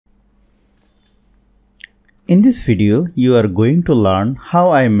In this video, you are going to learn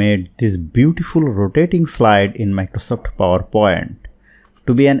how I made this beautiful rotating slide in Microsoft PowerPoint.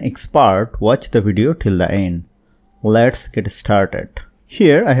 To be an expert, watch the video till the end. Let's get started.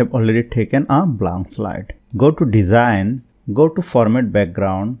 Here I have already taken a blank slide. Go to Design, go to Format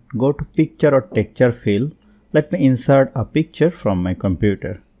Background, go to Picture or Texture field. Let me insert a picture from my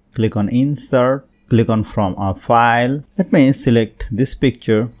computer. Click on Insert, click on From a File. Let me select this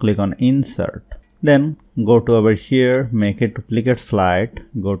picture, click on Insert. Then go to over here, make a duplicate slide,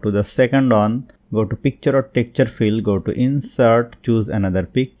 go to the second one, go to Picture or Texture field, go to Insert, choose another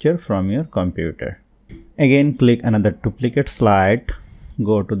picture from your computer. Again click another duplicate slide,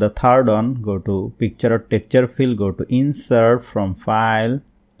 go to the third one, go to Picture or Texture field, go to Insert, from File.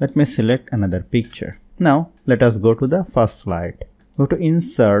 Let me select another picture. Now let us go to the first slide. Go to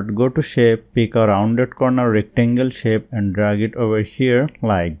Insert, go to Shape, pick a rounded corner rectangle shape and drag it over here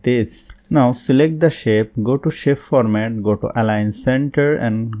like this. Now select the shape, go to Shape Format, go to Align Center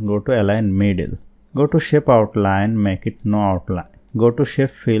and go to Align Middle. Go to Shape Outline, make it no outline. Go to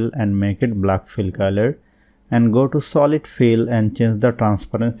Shape Fill and make it black fill color. And go to Solid Fill and change the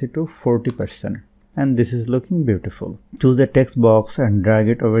transparency to 40%. And this is looking beautiful. Choose the text box and drag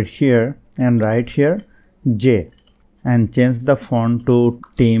it over here and write here J. And change the font to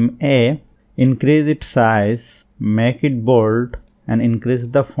Team A. Increase its size, make it bold. And increase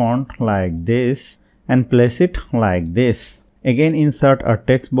the font like this and place it like this. Again insert a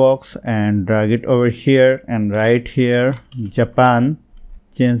text box and drag it over here and write here Japan.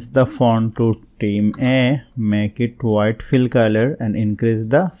 Change the font to Team A, make it white fill color and increase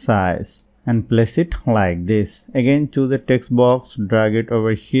the size and place it like this. Again choose a text box, drag it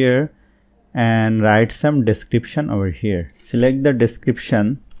over here and write some description over here. Select the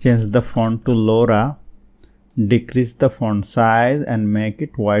description, change the font to Laura. Decrease the font size and make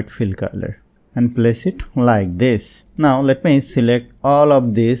it white fill color and place it like this. Now let me select all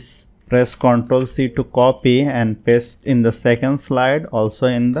of this, press Ctrl C to copy and paste in the second slide, also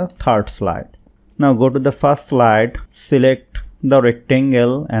in the third slide. Now go to the first slide, select the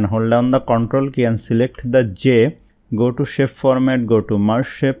rectangle and hold down the Ctrl key and select the J. Go to Shape Format, go to Merge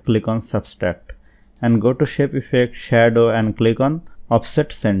Shape, click on Subtract and go to Shape Effect, Shadow and click on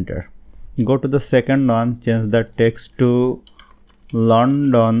Offset Center. Go to the second one, change the text to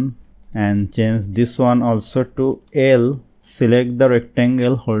London and change this one also to L. Select the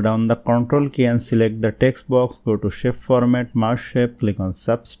rectangle, hold down the Ctrl key and select the text box. Go to Shape Format, Merge Shape, click on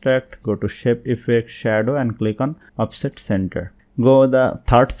Subtract, go to Shape Effect, Shadow and click on Offset Center. Go the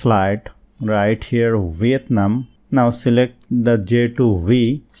third slide, right here Vietnam. Now select the J to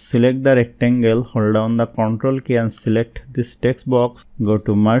V, select the rectangle, hold down the Ctrl key and select this text box. Go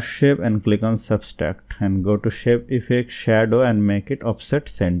to Merge Shape and click on Subtract and go to Shape Effect, Shadow and make it Offset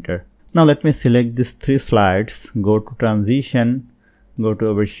Center. Now let me select these three slides, go to Transition, go to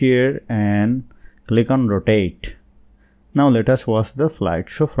over here and click on Rotate. Now let us watch the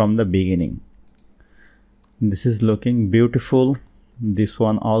slideshow from the beginning. This is looking beautiful. This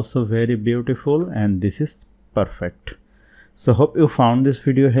one also very beautiful and this is perfect. So hope you found this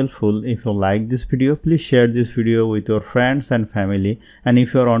video helpful. If you like this video, please share this video with your friends and family, and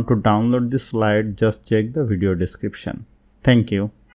if you want to download this slide, just check the video description. Thank you.